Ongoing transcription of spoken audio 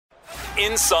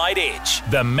Inside Edge,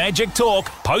 the Magic Talk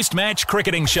post-match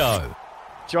cricketing show.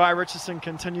 Jai Richardson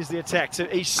continues the attack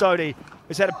to Ish Sodhi,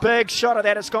 who's had a big shot at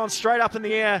that. It's gone straight up in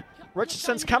the air.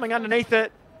 Richardson's coming underneath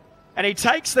it, and he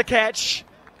takes the catch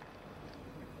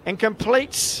and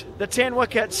completes the 10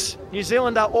 wickets. New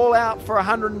Zealand are all out for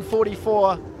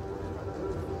 144.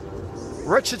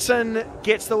 Richardson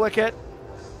gets the wicket,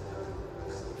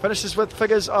 finishes with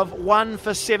figures of 1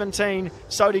 for 17.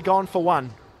 Sodhi gone for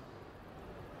 1.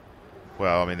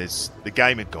 Well, I mean, the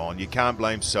game had gone. You can't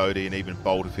blame Sodhi, and even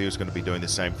Boulderfield's going to be doing the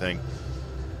same thing.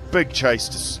 Big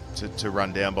chase to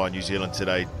run down by New Zealand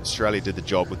today. Australia did the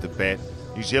job with the bat.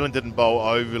 New Zealand didn't bowl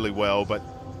overly well, but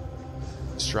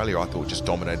Australia, I thought, just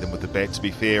dominated them with the bat, to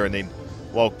be fair. And then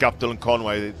while Guptill and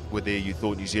Conway were there, you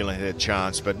thought New Zealand had a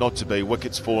chance, but not to be.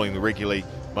 Wickets falling regularly,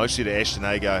 mostly to Ashton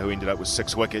Agar, who ended up with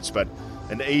 6 wickets, but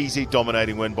an easy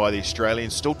dominating win by the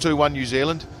Australians. Still 2-1 New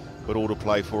Zealand, but all to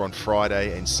play for on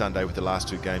Friday and Sunday with the last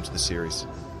 2 games of the series.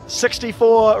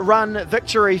 64-run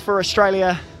victory for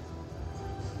Australia.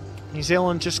 New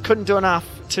Zealand just couldn't do enough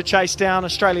to chase down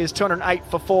Australia's 208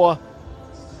 for 4.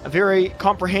 A very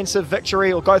comprehensive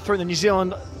victory. We'll go through the New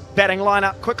Zealand batting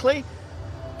lineup quickly.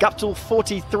 Guptill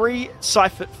 43,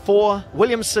 Seifert 4,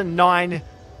 Williamson 9,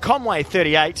 Conway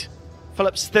 38,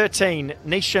 Phillips 13,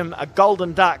 Neesham a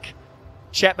golden duck,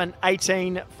 Chapman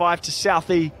 18, 5 to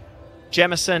Southey,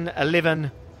 Jamieson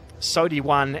 11, Sodhi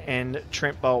 1, and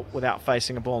Trent Boult without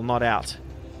facing a ball, not out.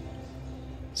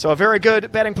 So a very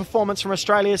good batting performance from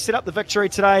Australia. Set up the victory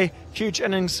today. Huge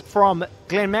innings from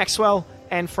Glenn Maxwell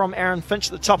and from Aaron Finch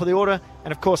at the top of the order.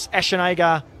 And of course, Ashton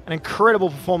Agar, an incredible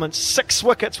performance. 6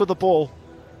 wickets with the ball.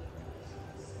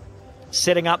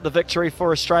 Setting up the victory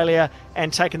for Australia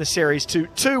and taking the series to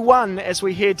 2-1 as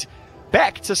we head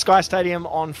back to Sky Stadium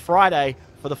on Friday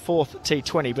for the 4th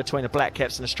T20 between the Black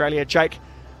Caps and Australia. Jake,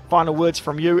 final words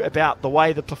from you about the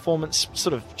way the performance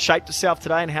sort of shaped itself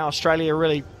today and how Australia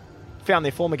really found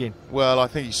their form again. Well, I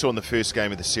think you saw in the first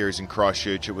game of the series in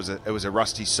Christchurch, it was a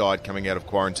rusty side coming out of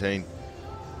quarantine.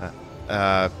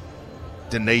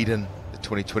 Dunedin, the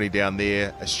 2020 down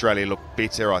there, Australia looked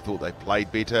better. I thought they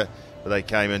played better, but they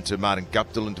came into Martin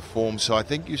Guptill into form. So I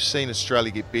think you've seen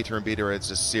Australia get better and better as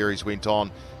the series went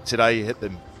on. Today you hit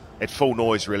them at full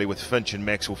noise, really, with Finch and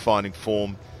Maxwell finding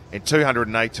form. And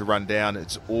 208 to run down,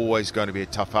 it's always going to be a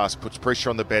tough ask. Puts pressure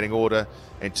on the batting order.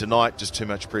 And tonight, just too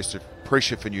much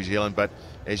pressure for New Zealand. But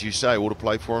as you say, all to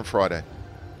play for on Friday.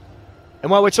 And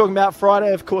while we're talking about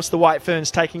Friday, of course, the White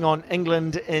Ferns taking on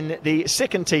England in the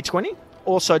second T20.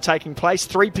 Also taking place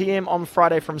 3 p.m. on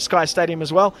Friday from Sky Stadium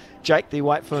as well. Jake, the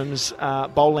White Ferns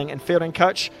bowling and fielding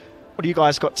coach, what do you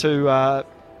guys got to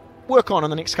work on in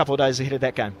the next couple of days ahead of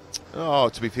that game? Oh,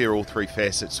 to be fair, all 3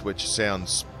 facets, which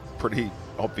sounds pretty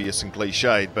obvious and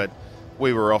cliched, but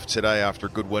we were off today after a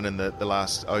good win in the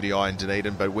last ODI in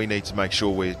Dunedin, but we need to make sure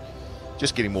we're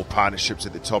just getting more partnerships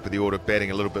at the top of the order, batting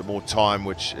a little bit more time,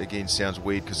 which again sounds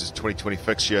weird because it's a 2020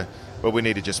 fixture, but we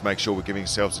need to just make sure we're giving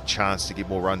ourselves a chance to get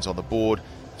more runs on the board.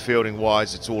 Fielding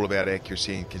wise, it's all about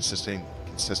accuracy and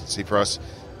consistency for us,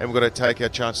 and we've got to take our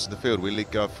chances in the field. We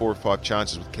let go of 4 or 5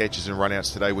 chances with catches and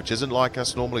run-outs today, which isn't like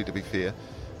us normally, to be fair.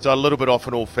 So a little bit off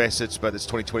in all facets, but it's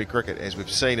 2020 cricket. As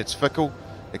we've seen, it's fickle.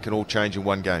 It can all change in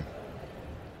one game.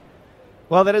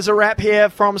 Well, that is a wrap here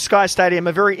from Sky Stadium,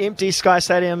 a very empty Sky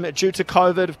Stadium due to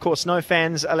COVID. Of course, no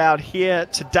fans allowed here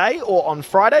today or on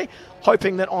Friday.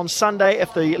 Hoping that on Sunday,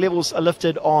 if the levels are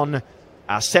lifted on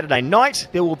Saturday night,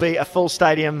 there will be a full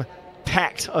stadium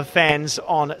packed of fans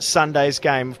on Sunday's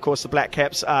game. Of course, the Black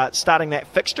Caps are starting that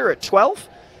fixture at 12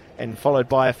 and followed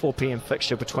by a 4 p.m.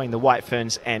 fixture between the White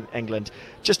Ferns and England.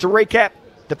 Just to recap,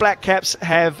 the Black Caps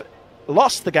have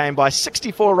lost the game by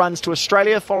 64 runs to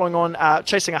Australia, following on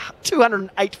chasing a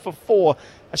 208 for 4.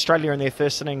 Australia in their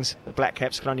first innings, the Black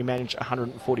Caps could only manage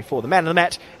 144. The man of the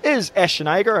match is Ashton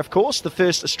Agar, of course, the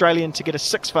first Australian to get a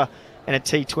 6-for in a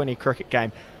T20 cricket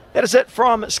game. That is it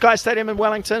from Sky Stadium in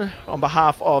Wellington. On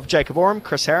behalf of Jacob Oram,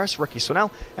 Chris Harris, Ricky Swannell,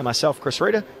 and myself, Chris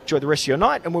Reader, enjoy the rest of your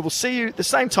night, and we will see you the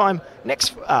same time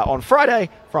next on Friday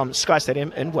from Sky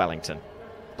Stadium in Wellington.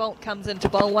 Boult comes in to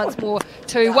bowl once more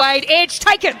to Wade. Edge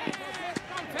taken.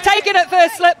 Taken at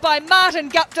first slip by Martin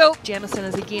Guptill. Jamieson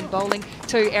is again bowling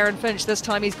to Aaron Finch. This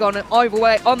time he's gone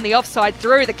overweight on the offside,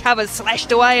 through the covers,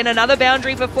 slashed away, and another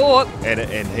boundary for 4.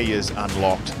 And he is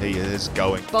unlocked. He is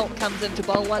going. Boult comes in to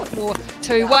bowl once more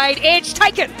to Wade. Edge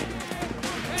taken.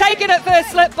 Taken at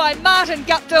first slip by Martin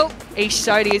Guptill. Ish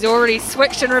Sodhi has already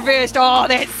switched and reversed. Oh,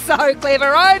 that's so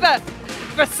clever. Over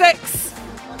for 6.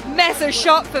 Massive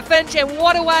shot for Finch, and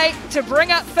what a way to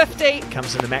bring up 50.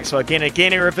 Comes into Maxwell again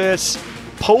in reverse.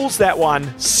 Pulls that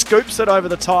one, scoops it over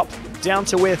the top, down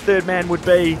to where third man would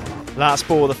be. Last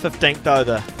ball, the 15th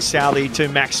over, Southee to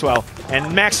Maxwell.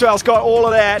 And Maxwell's got all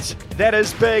of that. That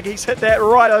is big. He's hit that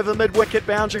right over the mid-wicket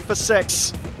boundary for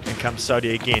 6. And comes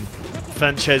Sodhi again.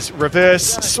 Finch has reverse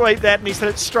sweep that, and he's hit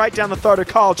it straight down the throat of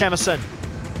Kyle Jamieson.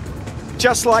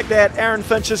 Just like that, Aaron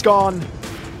Finch has gone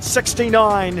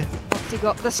 69. What's he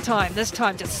got this time? This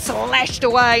time just slashed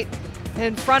away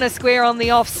in front of square on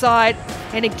the offside.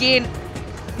 And again,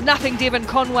 nothing Devon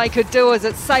Conway could do as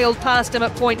it sailed past him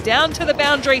at point down to the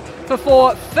boundary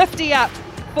before 50 up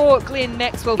for Glenn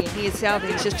Maxwell. Here's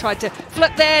Southee, he's just tried to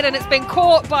flip that and it's been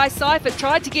caught by Seifert.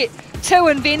 Tried to get too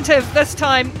inventive this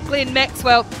time, Glenn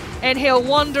Maxwell, and he'll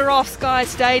wander off Sky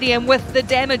Stadium with the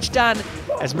damage done.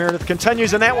 As Meredith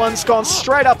continues, and that one's gone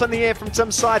straight up in the air from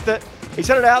Tim Seifert. He's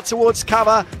hit it out towards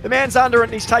cover. The man's under it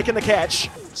and he's taken the catch.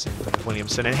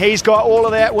 Williamson, and he's got all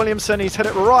of that. Williamson, he's hit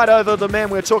it right over the man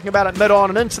we were talking about at mid-on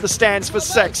and into the stands for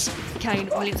 6. Kane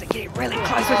Williamson getting really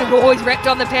close with him. Always wrapped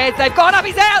on the pads. They've gone up.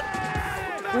 He's out.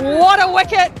 What a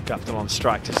wicket. Guptill on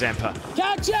strike to Zampa.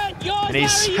 Catch it. And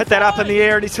he's hit that up in the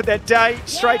air and he's hit that day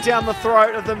straight down the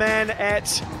throat of the man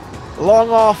at long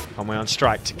off. Conway on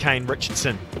strike to Kane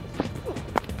Richardson.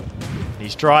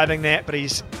 He's driving that, but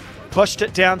he's pushed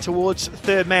it down towards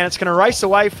third man. It's going to race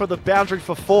away for the boundary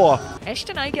for 4.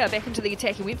 Ashton Agar back into the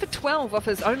attack. He went for 12 off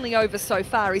his only over so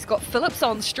far. He's got Phillips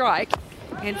on strike,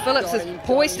 and Phillips has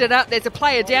hoisted up. There's a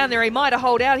player down there. He might have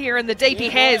holed out here in the deep. He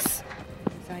has.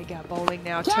 Agar bowling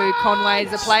now to Conway.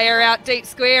 There's a player out deep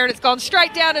square, and it's gone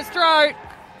straight down his throat.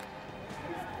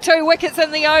 2 wickets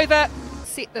in the over.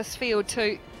 Set this field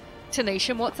to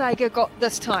Neesham. What's Agar got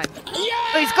this time?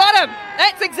 He's got him.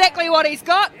 That's exactly what he's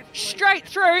got. Straight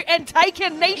through and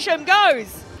taken. Neesham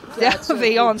goes.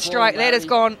 Southee on strike. That has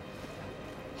gone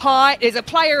high. There's a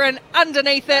player in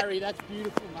underneath it.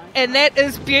 And that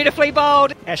is beautifully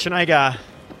bowled. Ashton Agar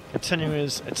continuing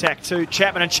his attack to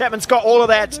Chapman, and Chapman's got all of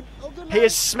that. He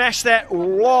has smashed that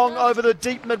long over the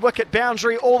deep mid-wicket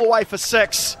boundary all the way for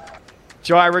 6.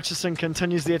 Jai Richardson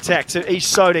continues the attack to Ish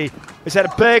Sodhi, who's had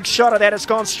a big shot at that. It's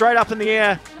gone straight up in the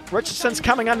air. Richardson's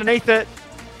coming underneath it,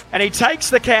 and he takes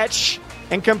the catch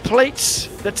and completes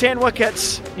the 10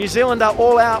 wickets. New Zealand are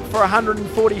all out for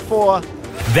 144.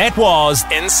 That was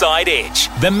Inside Edge,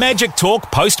 the Magic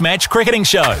Talk post-match cricketing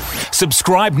show.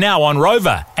 Subscribe now on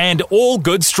Rover and all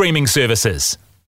good streaming services.